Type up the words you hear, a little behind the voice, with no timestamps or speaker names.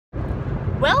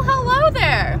Well, hello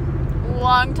there.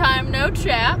 Long time no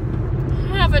chat.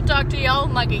 Haven't talked to y'all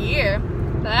in like a year.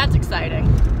 That's exciting.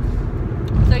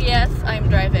 So yes, I'm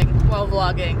driving while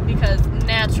vlogging because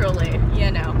naturally,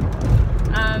 you know.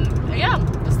 Yeah,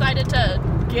 decided to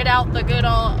get out the good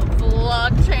old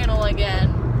vlog channel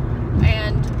again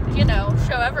and, you know,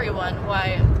 show everyone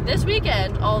why this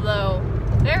weekend, although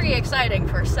very exciting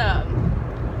for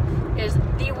some, is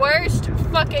the worst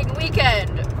fucking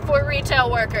weekend for retail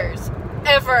workers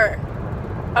ever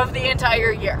of the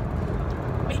entire year.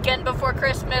 Weekend before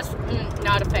Christmas,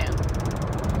 not a fan.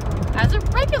 As a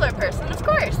regular person, of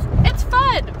course, it's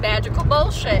fun, magical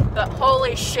bullshit, but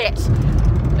holy shit,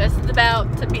 this is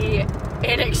about to be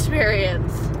an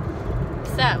experience.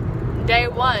 So, day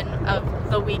one of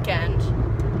the weekend,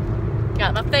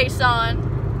 got my face on,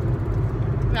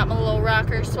 got my little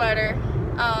rocker sweater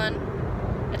on.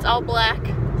 It's all black,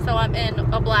 so I'm in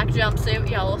a black jumpsuit.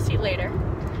 Y'all will see later.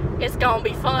 It's gonna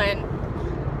be fun.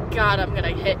 God, I'm gonna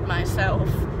hit myself.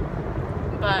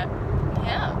 But,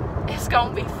 yeah, it's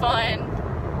gonna be fun.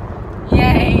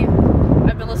 Yay.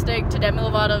 I've been listening to Demi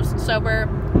Lovato's Sober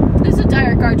this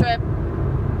entire car trip.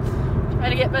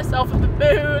 Trying to get myself in the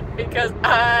mood because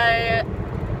I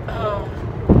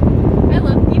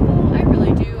love people. I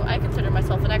really do. I consider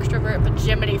myself an extrovert, but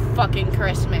Jiminy fucking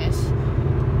Christmas.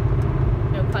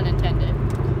 No pun intended.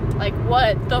 Like,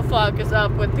 what the fuck is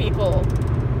up with people?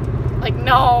 Like,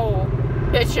 no,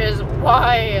 bitches,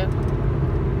 why?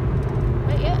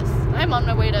 But yes, I'm on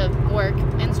my way to work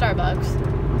in Starbucks,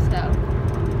 so.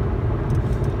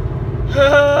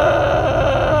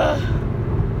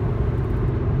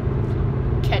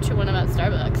 Catch you when I'm at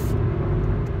Starbucks.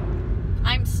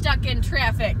 I'm stuck in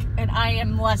traffic, and I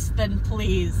am less than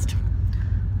pleased.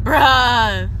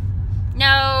 Bruh.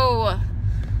 No.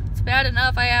 It's bad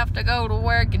enough I have to go to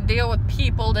work and deal with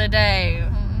people today.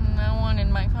 I wanted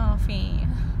my coffee.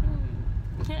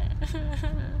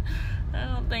 I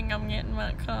don't think I'm getting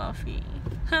my coffee.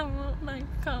 I want my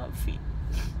coffee.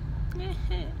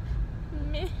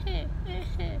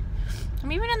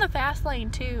 I'm even in the fast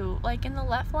lane too. Like in the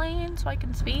left lane so I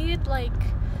can speed. Like,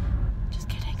 just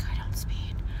kidding, I don't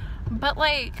speed. But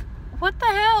like, what the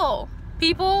hell?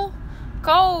 People,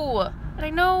 go! And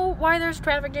I know why there's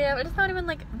traffic jam. It's not even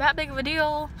like that big of a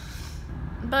deal.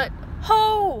 But,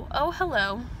 oh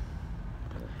hello.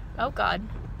 Oh god.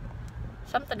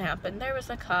 Something happened. There was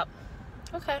a cop.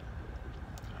 Okay.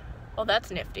 Well,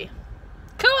 that's nifty.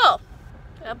 Cool!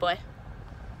 Oh boy.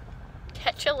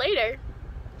 Catch you later.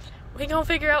 We gonna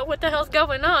figure out what the hell's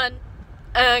going on.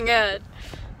 Oh god.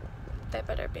 They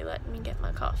better be letting me get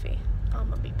my coffee. I'm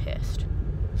gonna be pissed.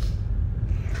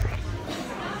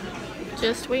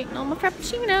 Just waiting on my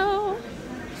Frappuccino.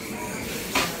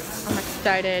 I'm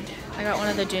excited. I got one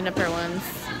of the juniper ones.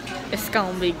 It's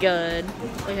gonna be good.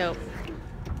 We hope.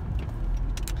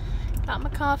 Got my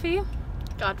coffee.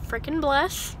 God frickin'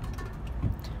 bless.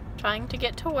 Trying to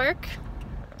get to work.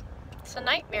 It's a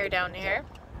nightmare down here.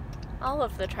 All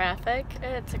of the traffic.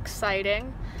 It's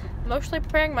exciting. I'm mostly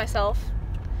preparing myself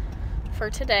for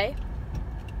today.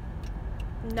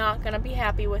 Not gonna be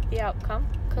happy with the outcome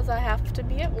because I have to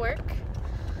be at work.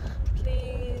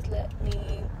 Please let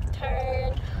me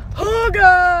turn. Oh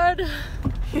god!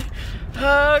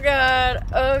 Oh god.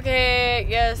 Okay,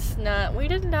 yes, not. We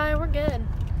didn't die, we're good.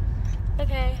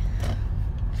 Okay.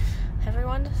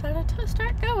 Everyone decided to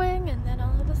start going, and then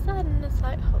all of a sudden it's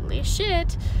like, holy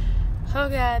shit. Oh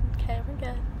god. Okay, we're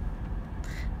good.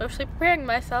 Mostly preparing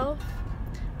myself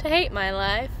to hate my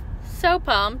life. So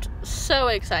pumped, so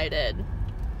excited.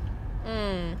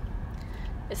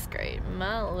 It's great.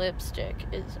 My lipstick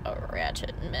is a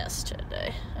ratchet mess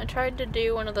today. I tried to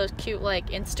do one of those cute like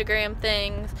Instagram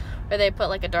things where they put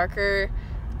like a darker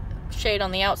shade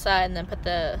on the outside and then put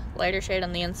the lighter shade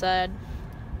on the inside.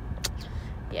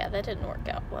 Yeah, that didn't work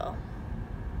out well.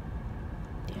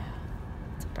 Yeah,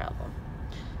 it's a problem.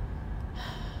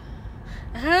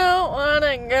 I don't want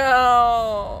to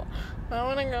go. I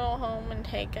want to go home and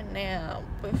take a nap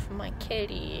with my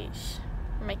kitties.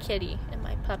 My kitty and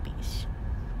my puppies.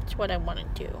 That's what I want to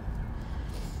do.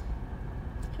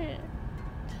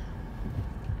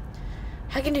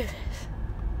 I can do this.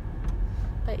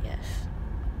 But yes.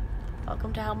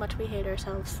 Welcome to how much we hate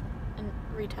ourselves in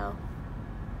retail.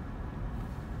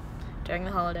 During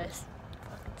the holidays.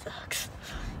 Fucking sucks.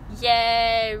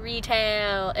 Yay,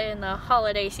 retail in the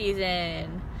holiday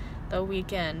season. The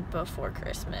weekend before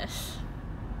Christmas.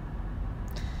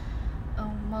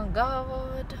 Oh my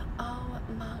god. Oh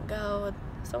my god.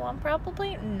 So I'm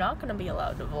probably not going to be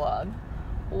allowed to vlog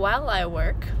while I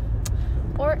work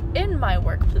or in my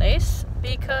workplace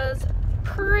because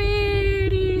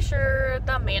pretty sure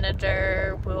the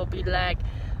manager will be like,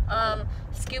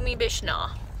 excuse me,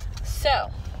 Bishna.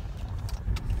 So,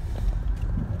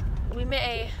 we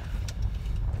may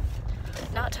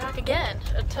not talk again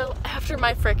until after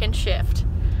my frickin' shift.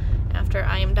 After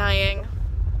I am dying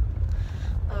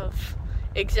of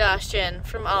exhaustion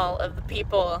from all of the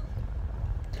people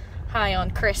high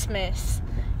on Christmas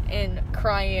and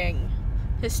crying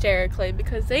hysterically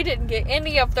because they didn't get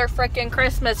any of their frickin'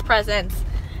 Christmas presents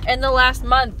in the last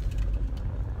month.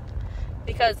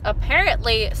 Because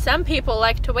apparently some people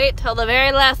like to wait till the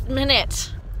very last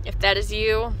minute. If that is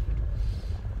you,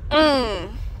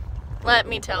 let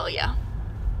me tell ya.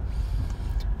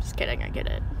 Just kidding, I get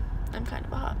it. I'm kind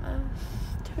of a hot mess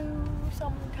too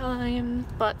sometimes,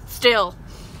 but still.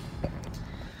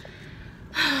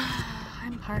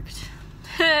 I'm parked.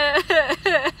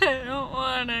 I don't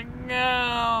want to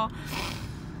go.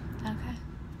 Okay,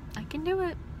 I can do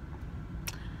it.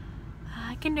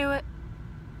 I can do it.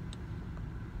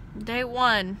 Day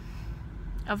 1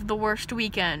 of the worst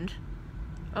weekend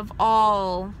of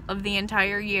all of the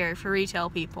entire year for retail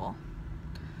people.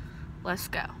 Let's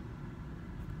go.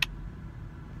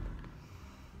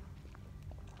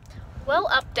 Well,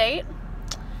 update.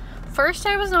 First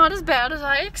day was not as bad as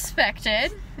I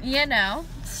expected. You know,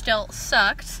 still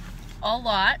sucked a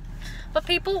lot. But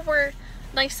people were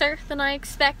nicer than I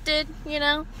expected, you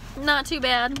know. Not too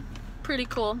bad. Pretty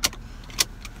cool.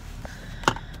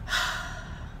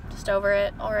 Just over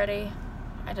it already.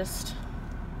 I just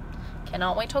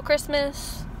cannot wait till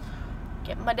Christmas.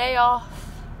 Get my day off.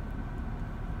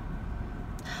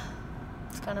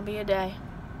 It's gonna be a day.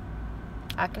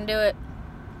 I can do it.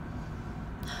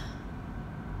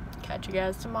 Catch you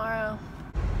guys tomorrow.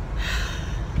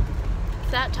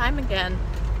 It's that time again.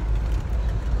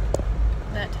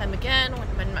 That time again when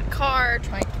I'm in my car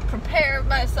trying to prepare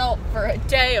myself for a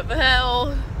day of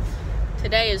hell.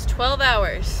 Today is 12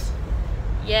 hours.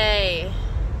 Yay.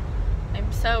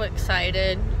 I'm so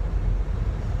excited.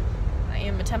 I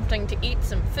am attempting to eat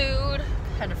some food.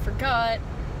 Kind of forgot.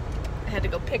 I had to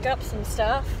go pick up some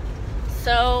stuff.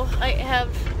 So I have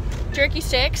jerky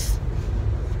sticks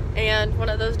and one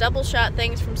of those double shot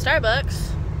things from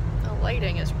Starbucks. The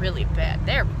lighting is really bad.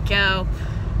 There we go.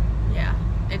 Yeah,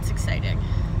 it's exciting.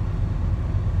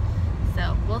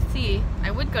 So we'll see.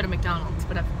 I would go to McDonald's,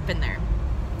 but I've been there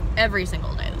every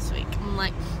single day this week. I'm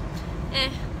like,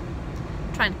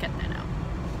 trying to cut that out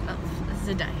of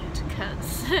the diet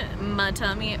because my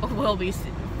tummy will be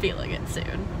feeling it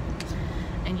soon.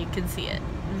 And you can see it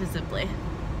visibly.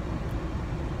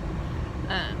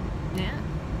 Yeah.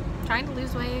 Trying to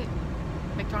lose weight,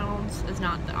 McDonald's is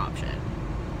not the option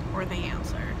or the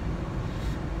answer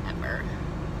ever.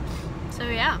 So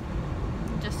yeah,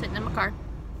 I'm just sitting in my car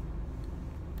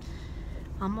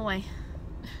on my way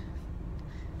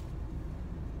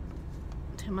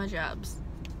to my jobs.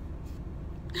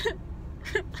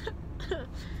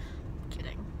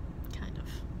 Kidding, kind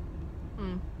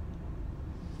of.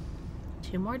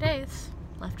 2 more days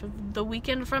left of the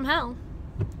weekend from hell.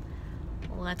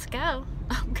 Let's go.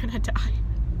 I'm gonna die.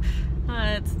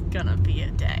 It's gonna be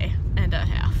a day and a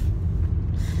half.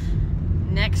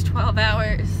 Next 12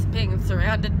 hours being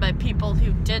surrounded by people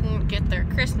who didn't get their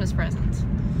Christmas presents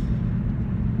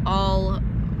all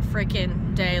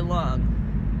freaking day long.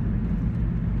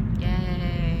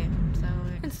 Yay. So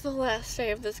it's the last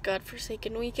day of this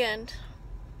godforsaken weekend.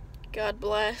 God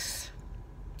bless.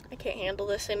 I can't handle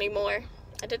this anymore.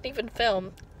 I didn't even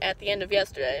film at the end of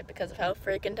yesterday because of how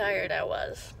freaking tired I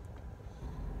was.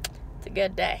 It's a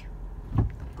good day.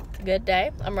 It's a good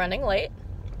day. I'm running late,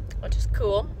 which is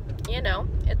cool. You know,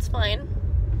 it's fine.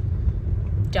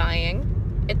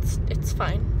 Dying. It's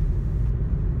fine.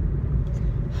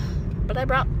 But I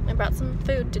brought some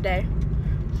food today,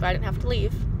 so I didn't have to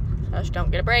leave. So I just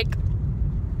don't get a break.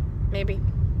 Maybe.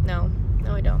 No,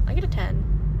 I don't. I get a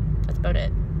 10. That's about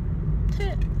it.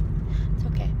 It's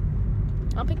okay.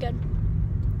 I'll be good.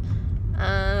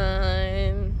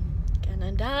 I'm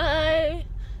gonna die.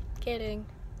 Kidding.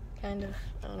 Kind of.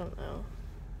 I don't know.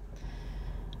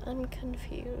 I'm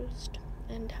confused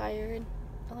and tired.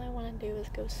 All I want to do is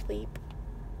go sleep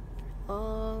for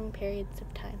long periods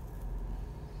of time.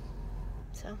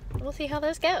 So, we'll see how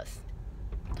this goes.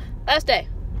 Last day.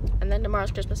 And then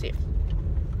tomorrow's Christmas Eve.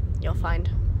 You'll find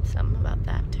some about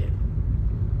that too.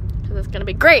 Because it's gonna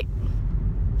be great.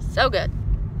 So good.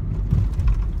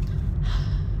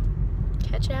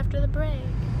 Catch you after the break.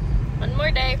 One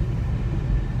more day.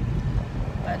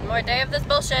 One more day of this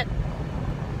bullshit.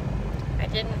 I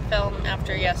didn't film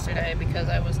after yesterday because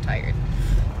I was tired.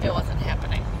 It wasn't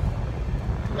happening.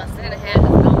 My Santa hat is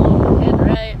no longer head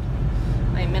right.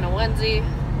 I'm in a onesie.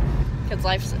 because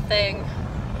life's a thing.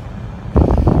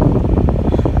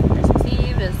 Christmas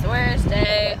Eve is the worst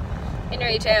day in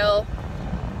retail.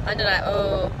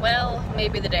 Well,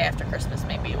 maybe the day after Christmas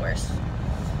may be worse.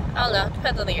 I don't know,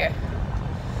 depends on the year.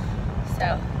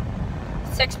 So,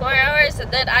 6 more hours and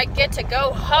then I get to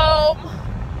go home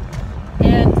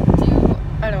and do,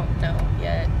 I don't know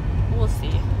yet. We'll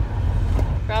see.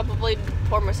 Probably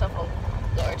pour myself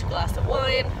a large glass of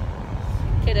wine.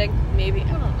 Kidding, maybe,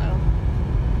 I don't know.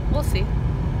 We'll see.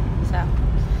 So,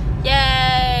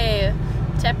 yay!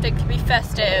 Tempting to be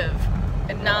festive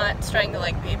and not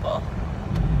strangling people.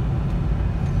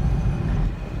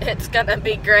 It's gonna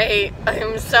be great.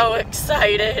 I'm so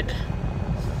excited.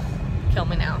 Kill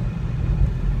me now.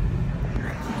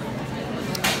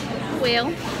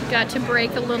 Well, got to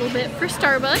break a little bit for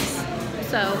Starbucks,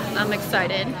 so I'm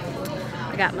excited.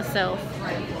 I got myself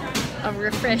a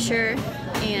refresher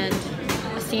and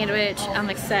a sandwich. I'm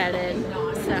excited.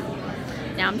 So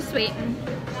now I'm just waiting.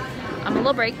 I'm a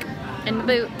little break in the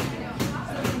boot.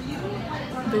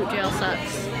 Boot jail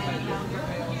sucks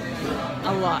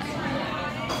a lot.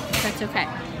 That's okay.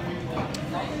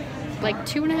 Like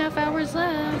 2.5 hours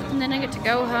left, and then I get to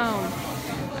go home.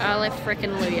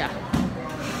 Hallelujah.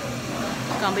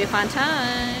 Gonna be a fun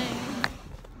time.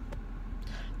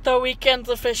 The weekend's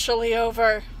officially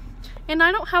over, and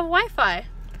I don't have Wi-Fi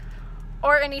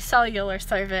or any cellular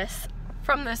service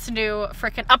from this new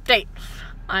freaking update.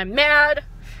 I'm mad,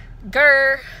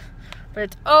 but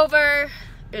it's over.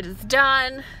 It is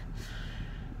done.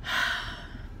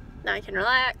 Now I can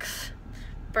relax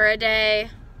for a day.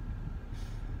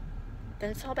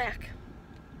 Then it's all back.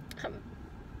 I'm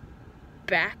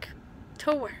back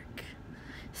to work.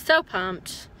 So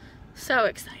pumped. So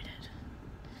excited.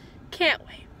 Can't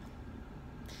wait.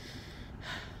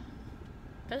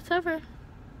 But it's over.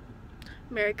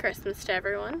 Merry Christmas to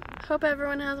everyone. Hope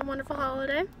everyone has a wonderful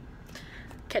holiday.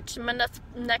 Catch you in my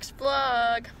next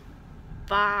vlog.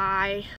 Bye.